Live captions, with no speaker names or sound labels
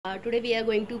Today we are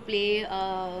going to play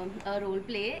a role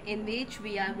play in which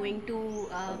we are going to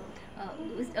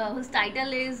whose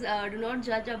title is "Do not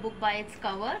judge a book by its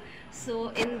cover." So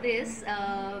in this,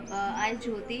 I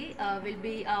Jyoti will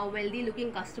be a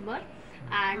wealthy-looking customer,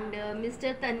 and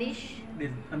Mr. Tanish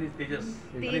Anish Tejas.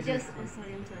 Tejas,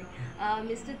 sorry, I'm sorry.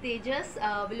 Mr.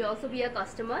 Tejas will also be a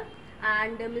customer,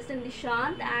 and Mr.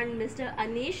 Nishant and Mr.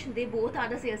 Anish, they both are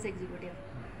the sales executive.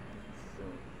 So,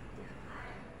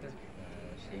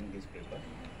 Seeing this paper,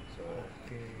 so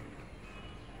Okay.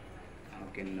 how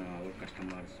can our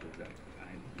customers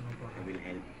I will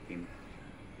help him.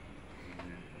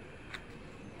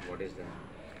 What is the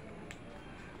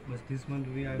But this month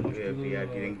I must we are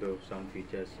do. giving to some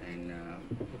features and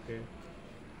Okay.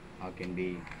 how can be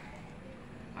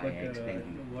I But explain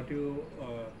him.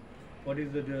 what is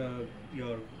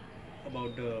your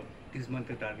about this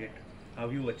month target? How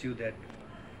you achieve that?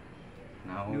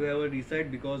 Now You ever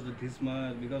decide because this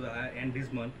month because I and this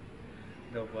month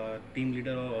the team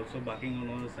leader are also barking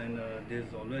on us and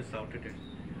there's always shouted it.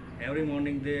 Every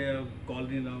morning they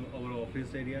called in our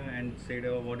office area and said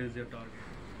what is your target?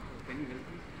 Can you help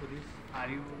me for this? Are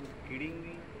you kidding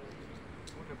me?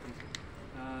 What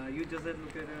happened? You just said,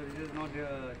 look at this is not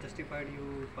justified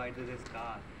you buy this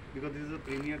car because this is a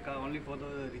premier car only for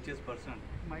the richest person.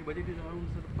 My budget is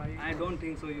around sir, five. I don't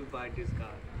think so. You buy this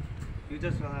car. You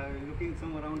just looking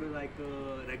some around like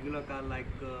regular car like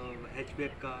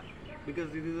hatchback car because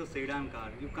this is a sedan car.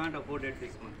 You can't afford it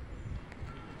this month.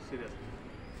 Seriously.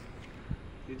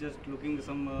 You just looking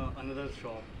some another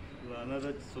shop,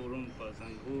 another showroom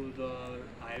person who's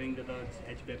hiring the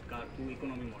hatchback car to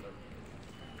economy model.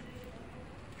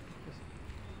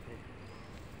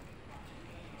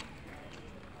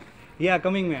 Yeah,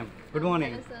 coming, ma'am. Good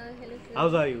morning. hello sir, hello sir.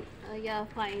 How's are you? Yeah,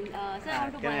 fine. Sir, I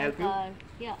want to Can buy I a help you? car.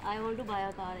 Yeah, I want to buy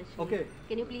a car actually. Okay.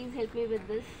 Can you please help me with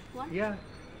this one? Yeah.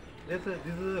 This is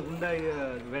a Hyundai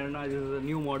Verna. This is a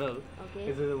new model. Okay.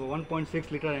 This is a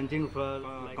 1.6 liter engine. For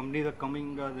companies are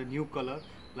coming the new color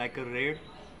like a red,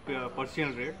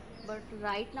 Persian red. But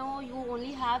right now you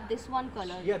only have this one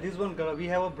color. Yeah, this one color. We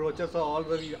have a brochure, so all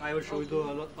I will show you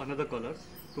the another colors.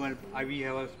 We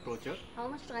have a brochure. How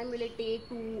much time will it take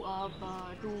to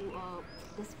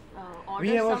this order We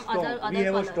have a some stock. other We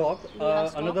have a color? stock. We have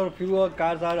stock? Another few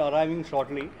cars are arriving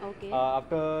shortly. Okay.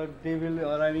 After they will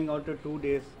arriving after 2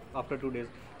 days. After 2 days.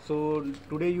 So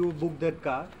today you book that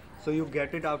car, so you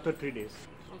get it after 3 days.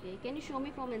 Okay. Can you show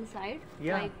me from inside?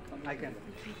 Yeah, Like, I can.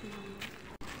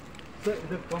 So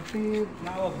the company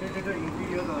now updated the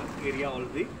interior area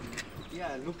already.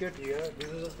 Yeah, look at here. This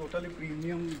is a totally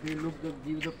premium. They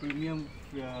give the premium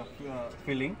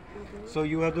feeling. So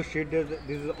you have the shade. This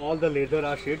is all the leather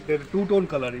are shade. There are two-tone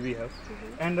color we have,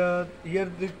 and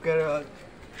here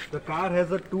the car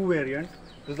has a two variant.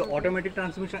 This is the automatic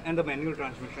transmission and the manual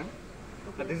transmission.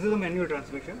 This is the manual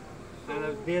transmission,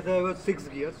 and they have 6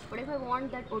 gears. but if I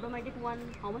want that automatic one,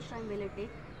 how much time will it take?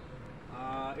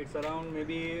 It's around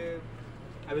maybe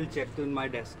I will check in my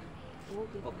desk.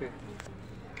 Okay. Okay.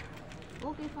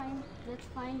 Okay, fine. That's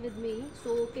fine with me.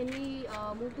 So can we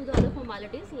move to the other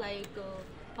formalities like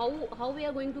how we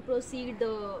are going to proceed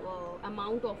the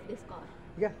amount of this car?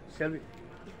 Yeah, shall we?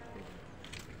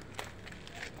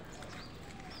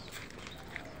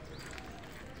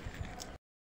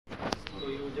 So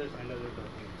you just handle it.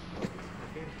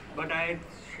 Okay. But I'm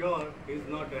sure he's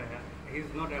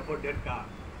not afford that car.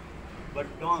 But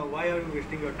don't, why are you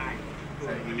wasting your time to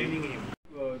attending him?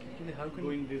 Actually, how can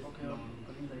Doing this Okay, loan.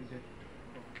 calling like that.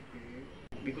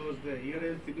 Because here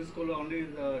is CIBIL score only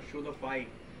show the 5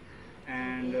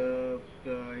 and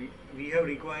we have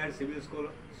required CIBIL score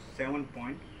 7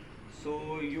 point,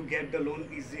 so you get the loan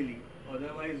easily.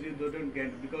 Otherwise you don't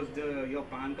get because your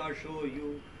PAN card show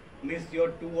you miss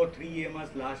your 2 or 3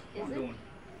 EMIs last Is it? loan.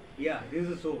 Yeah, this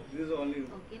is so. This is only.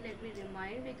 Okay, let me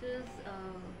remind because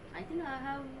I think I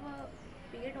have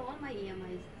paid all my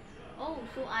EMIs. Oh,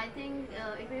 so I think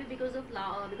it may be because of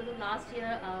last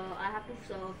year I have to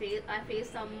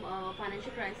faced some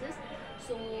financial crisis,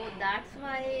 so that's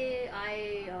why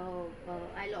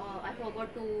I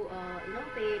forgot to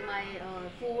pay my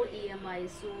 4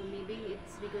 EMIs. So maybe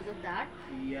it's because of that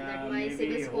Yeah, that my maybe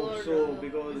CIBIL hope score so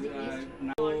because is decreased.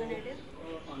 now Alternative.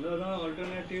 another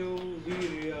alternative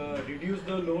we reduce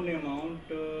the loan amount,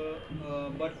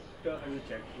 but I will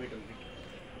check. Wait a minute.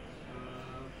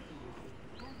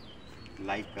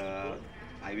 like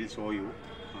I will show you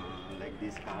like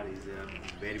this car is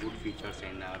very good features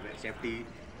and safety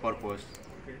purpose,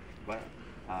 Okay. but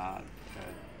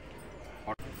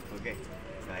okay,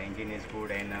 the engine is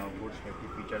good and good safety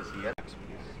features here.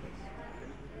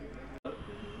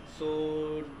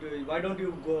 So why don't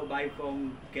you go buy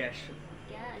from cash?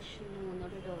 cash? No,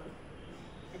 not at all.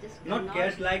 I just Not cannot.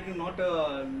 cash, like not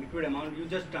a liquid amount. You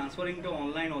just transferring to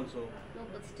online also. No,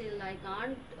 but still, I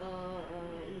can't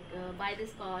buy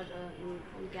this car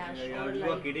in cash Yeah, or you are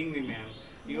like. kidding me, ma'am.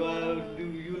 You No. are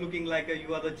you looking like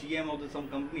you are the GM of some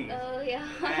company. Yeah,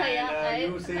 And yeah.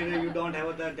 you say that you don't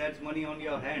have that money on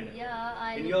your hand. Yeah,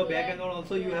 I In look your bank like, account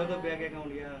also you have the yeah. bank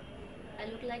account, yeah. I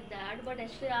look like that, but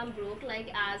actually I'm broke. Like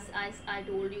as I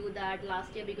told you that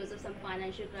last year because of some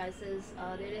financial crisis,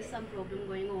 there is some problem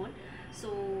going on.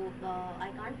 So I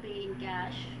can't pay in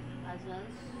cash as well.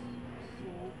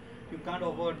 So You can't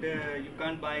afford, you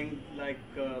can't buying like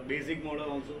basic model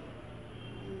also.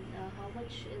 how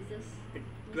much is this? It-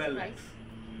 this 12 price? lakhs.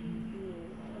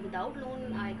 No, without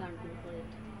loan I can't go for it.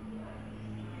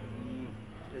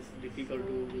 It's So difficult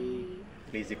to. we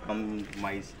Please come to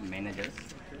my managers.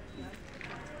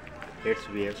 Let's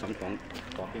we have some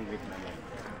talking with manager.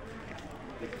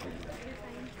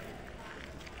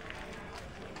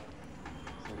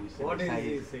 So he said, What is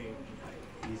he saying?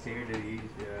 He said he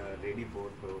is ready for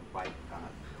buy car.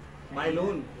 By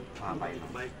loan? Buy loan.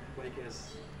 By cash.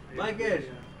 By cash?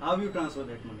 How you transfer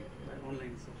that money? By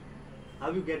online, sir.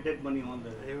 How you get that money on the?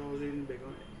 I have in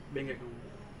bank account.